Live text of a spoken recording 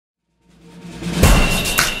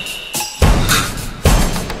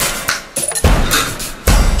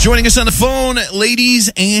Joining us on the phone,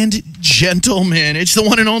 ladies and gentlemen, it's the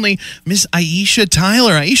one and only Miss Aisha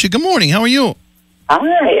Tyler. Aisha, good morning. How are you?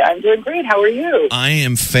 Hi, I'm doing great. How are you? I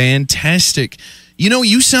am fantastic. You know,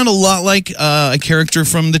 you sound a lot like a character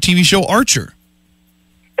from the TV show Archer.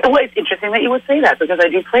 Well, it's interesting that you would say that because I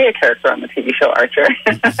do play a character on the TV show Archer.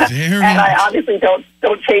 Very and I obviously don't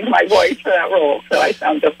change my voice for that role, so I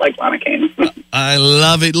sound just like Lana Kane. I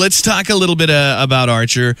love it. Let's talk a little bit about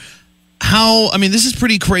Archer. This is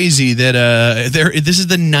pretty crazy that this is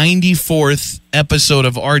the 94th episode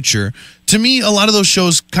of Archer. To me, a lot of those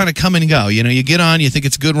shows kind of come and go. You know, you get on, you think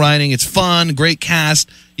it's good writing, it's fun, great cast.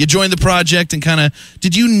 You join the project and kind of,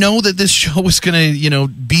 did you know that this show was going to,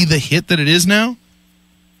 be the hit that it is now?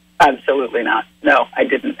 Absolutely not. No, I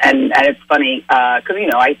didn't. And it's funny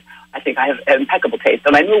because, I think I have impeccable taste.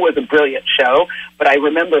 And I knew it was a brilliant show, but I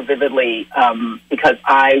remember vividly because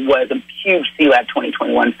I was a huge C-Lab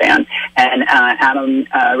 2021 fan. And Adam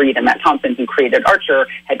Reed and Matt Thompson, who created Archer,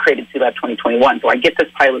 had created C-Lab 2021. So I get this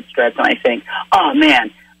pilot script and I think, oh, man,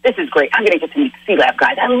 this is great. I'm going to get to meet the C-Lab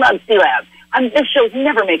guys. I love C-Lab. This show's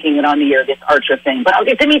never making it on the air, this Archer thing, but I'll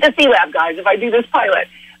get to meet the C-Lab guys if I do this pilot.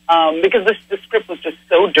 Because the script was just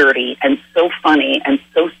so dirty and so funny and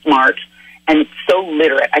so smart and so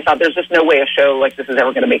literate. I thought there's just no way a show like this is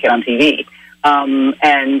ever going to make it on TV.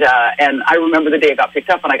 And I remember the day it got picked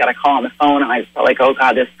up and I got a call on the phone and I felt like, oh,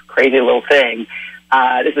 God, this crazy little thing.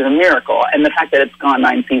 This is a miracle. And the fact that it's gone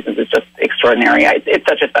 9 seasons is just extraordinary. It's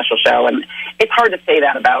such a special show. And it's hard to say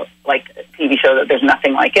that about, like, a TV show that there's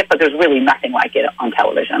nothing like it, but there's really nothing like it on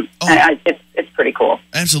television. Oh. And it's pretty cool.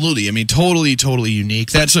 Absolutely. I mean, totally unique.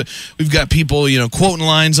 We've got people, quoting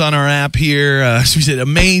lines on our app here. We said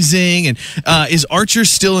amazing. And is Archer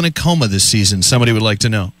still in a coma this season? Somebody would like to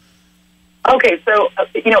know. Okay, so,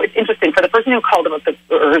 it's interesting. For the person who called about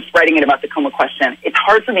or who's writing in about the coma question, it's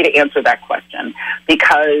hard for me to answer that question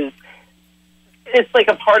because it's like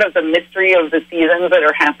a part of the mystery of the seasons that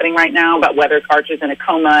are happening right now about whether Archer's in a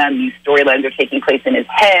coma and these storylines are taking place in his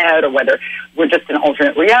head or whether we're just in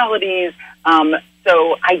alternate realities.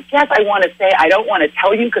 So I guess I want to say I don't want to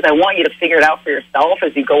tell you because I want you to figure it out for yourself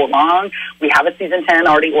as you go along. We have a season 10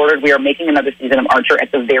 already ordered. We are making another season of Archer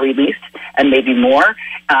at the very least and maybe more.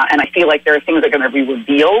 And I feel like there are things that are going to be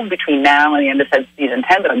revealed between now and the end of season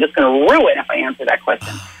 10 that I'm just going to ruin if I answer that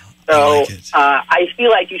question. So I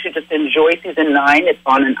feel like you should just enjoy season 9. It's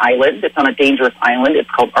on an island. It's on a dangerous island. It's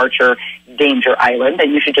called Archer Danger Island,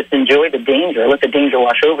 and you should just enjoy the danger. Let the danger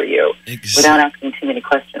wash over you without asking too many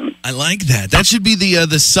questions. I like that. That should be the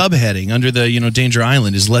subheading under the Danger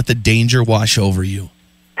Island is let the danger wash over you.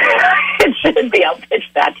 It should be. I'll pitch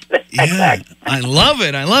that to the Yeah, I love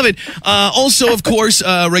it. I love it. Also, of course,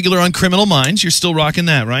 regular on Criminal Minds. You're still rocking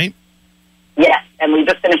that, right? Yes, and we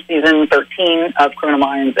just finished season 13 of Criminal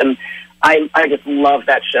Minds, and I just love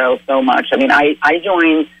that show so much. I mean, I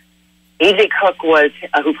joined. AJ Cook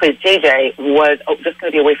who plays JJ, was just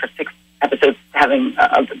going to be away for 6 episodes having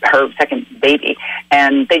her second baby,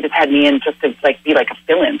 and they just had me in just to be like a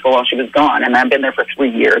fill-in for while she was gone, and I've been there for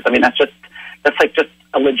 3 years. I mean, that's just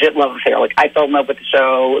a legit love affair. Like, I fell in love with the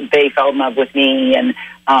show, they fell in love with me, and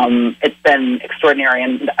it's been extraordinary.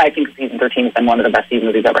 And I think season 13 has been one of the best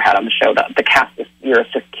seasons we've ever had on the show. The cast this year is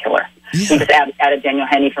just killer. Yeah. We just added Daniel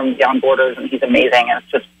Henney from Beyond Borders, and he's amazing. And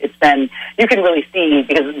it's been, you can really see,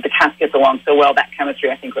 because the cast gets along so well, that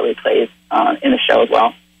chemistry, I think, really plays in the show as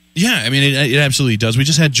well. Yeah, I mean, it absolutely does. We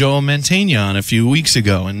just had Joe Mantegna on a few weeks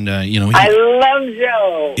ago, and, I love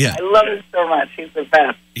Joe. Yeah. I love him so much. He's the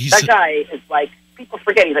best. That guy is people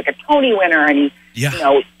forget, he's like a Tony winner, and he's,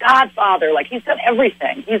 Godfather. He's done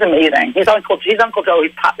everything. He's amazing. He's Uncle Joe. He's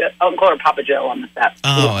Uncle or Papa Joe on the set.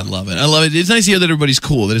 Oh, I love it. I love it. It's nice to hear that everybody's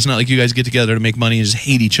cool, that it's not like you guys get together to make money and just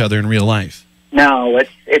hate each other in real life. No,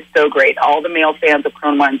 it's so great. All the male fans of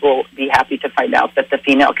Criminal Minds will be happy to find out that the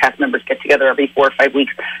female cast members get together every 4 or 5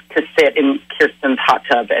 weeks to sit in Kirsten's hot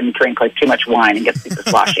tub and drink too much wine and get super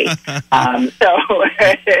sloshy.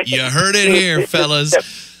 You heard it here,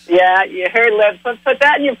 fellas. Yeah, you heard, Liv. Put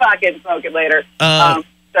that in your pocket and smoke it later.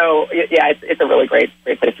 It's a really great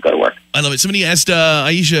place to go to work. I love it. Somebody asked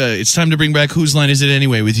Aisha, it's time to bring back Whose Line Is It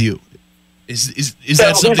Anyway with you? Is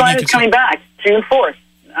that something? Whose Line is coming back June 4th.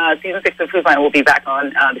 Season 6 of Whose Line will be back on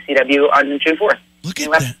the CW on June 4th. Look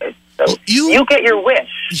at that. Episode. So you get your wish.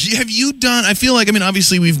 Have you done, I feel like,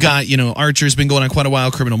 obviously we've got, Archer's been going on quite a while,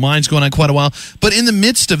 Criminal Minds going on quite a while, but in the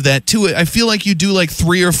midst of that, too, I feel like you do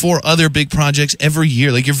 3 or 4 other big projects every year.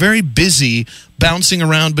 You're very busy bouncing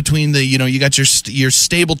around between the, you got your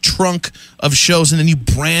stable trunk of shows, and then you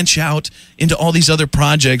branch out into all these other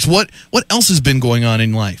projects. What else has been going on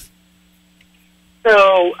in life?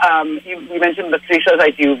 So you mentioned the 3 shows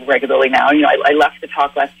I do regularly now. You know, I left the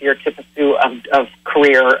talk last year to pursue a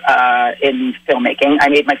career in filmmaking. I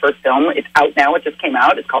made my first film. It's out now. It just came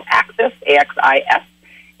out. It's called Axis, AXIS.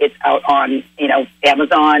 It's out on, you know,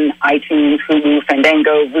 Amazon, iTunes, Hulu,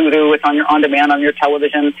 Fandango, Vudu. It's on your on-demand on your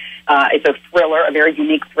television. It's a thriller, a very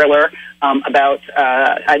unique thriller about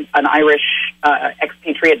an Irish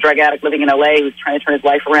expatriate drug addict living in LA who's trying to turn his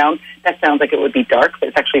life around. That sounds like it would be dark, but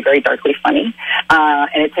it's actually very darkly funny.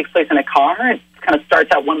 And it takes place in a car. It kind of starts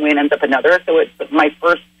out one way and ends up another. So it's my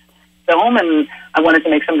first film, and I wanted to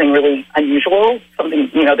make something really unusual, something,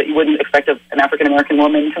 you know, that you wouldn't expect an African-American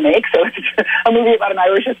woman to make. So it's a movie about an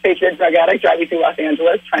Irish expatriate drug addict driving through Los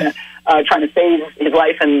Angeles, trying to save his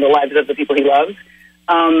life and the lives of the people he loves.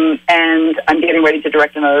 And I'm getting ready to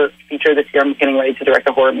direct another feature this year. I'm getting ready to direct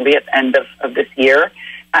a horror movie at the end of this year.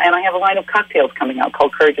 And I have a line of cocktails coming out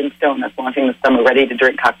called Courage and Stone that's launching this summer, ready to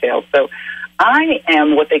drink cocktails. So I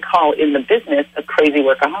am what they call in the business a crazy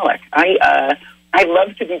workaholic. I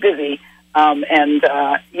love to be busy, and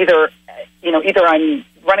either I'm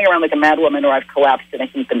running around like a madwoman or I've collapsed in a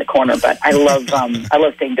heap in the corner. But I love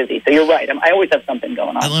staying busy. So you're right. I always have something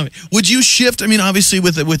going on. I love it. Would you shift? I mean, obviously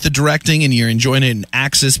with the directing, and you're enjoying it, and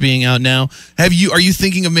Axis being out now, are you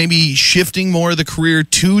thinking of maybe shifting more of the career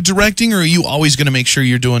to directing, or are you always going to make sure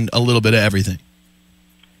you're doing a little bit of everything?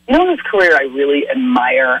 You know, this career I really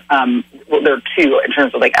admire. Well, there are two in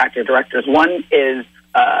terms of like actor directors. One is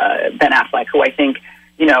Ben Affleck, who I think,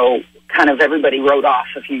 you know, kind of everybody wrote off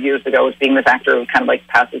a few years ago as being this actor who kind of like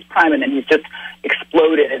passed his prime, and then he's just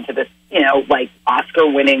exploded into this, you know, like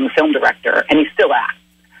Oscar-winning film director, and he still acts.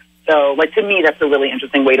 So, like, to me, that's a really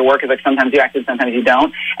interesting way to work, is like sometimes you act and sometimes you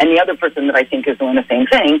don't. And the other person that I think is doing the same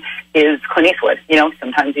thing is Clint Eastwood. You know,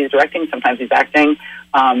 sometimes he's directing, sometimes he's acting.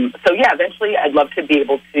 So, yeah, eventually I'd love to be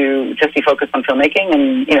able to just be focused on filmmaking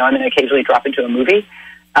and, you know, and then occasionally drop into a movie.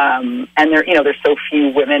 And there's so few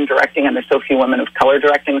women directing, and there's so few women of color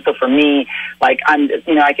directing. So for me, like,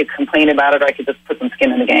 I could complain about it, or I could just put some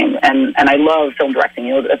skin in the game. And I love film directing.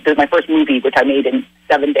 You know, this is my first movie, which I made in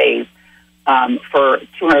 7 days, for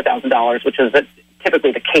 $200,000, which is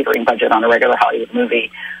typically the catering budget on a regular Hollywood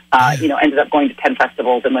movie. Ended up going to 10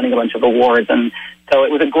 festivals and winning a bunch of awards. And so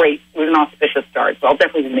it was an auspicious start. So I'll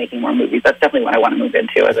definitely be making more movies. That's definitely what I want to move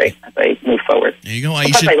into as I move forward. There you go,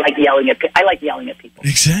 Aisha. Plus, I like yelling at people.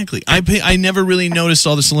 Exactly. I never really noticed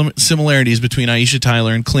all the similarities between Aisha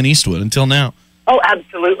Tyler and Clint Eastwood until now. Oh,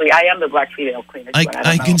 absolutely. I am the black female Clint Eastwood.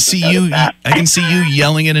 I can see you. I can see you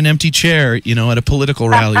yelling at an empty chair, you know, at a political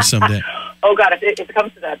rally someday. Oh, God, if it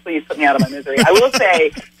comes to that, please put me out of my misery. I will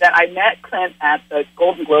say that I met Clint at the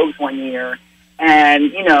Golden Globes one year, and,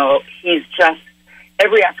 you know, he's just,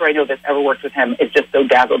 every actor I know that's ever worked with him is just so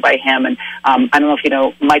dazzled by him. And I don't know if you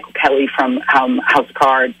know Michael Kelly from House of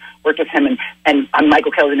Cards, worked with him, and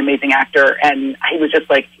Michael Kelly's an amazing actor, and he was just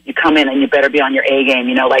like, you come in and you better be on your A game,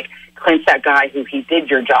 you know, like, Clint's that guy who he did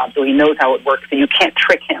your job, so he knows how it works, so you can't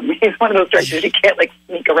trick him. He's one of those directors you can't, like,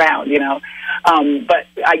 sneak around, you know. But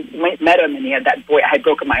I met him, and he had that boy. I had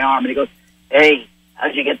broken my arm, and he goes, "Hey,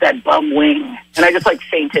 how'd you get that bum wing?" And I just, like,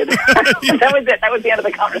 fainted. That was it. That was the end of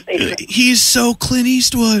the conversation. He's so Clint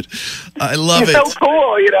Eastwood. I love it. He's so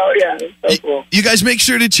cool, you know. Yeah, it's so cool. You guys make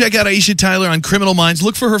sure to check out Aisha Tyler on Criminal Minds.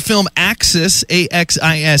 Look for her film Axis,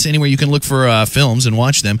 AXIS, anywhere you can look for films and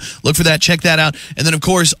watch them. Look for that. Check that out. And then, of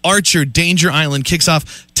course, Archer, Danger Island kicks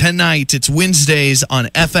off tonight. It's Wednesdays on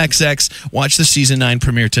FXX. Watch the Season 9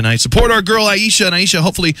 premiere tonight. Support our girl Aisha. And Aisha,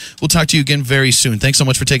 hopefully we'll talk to you again very soon. Thanks so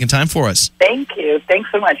much for taking time for us. Thank you. Thanks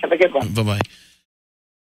so much. Have a good one. Bye-bye.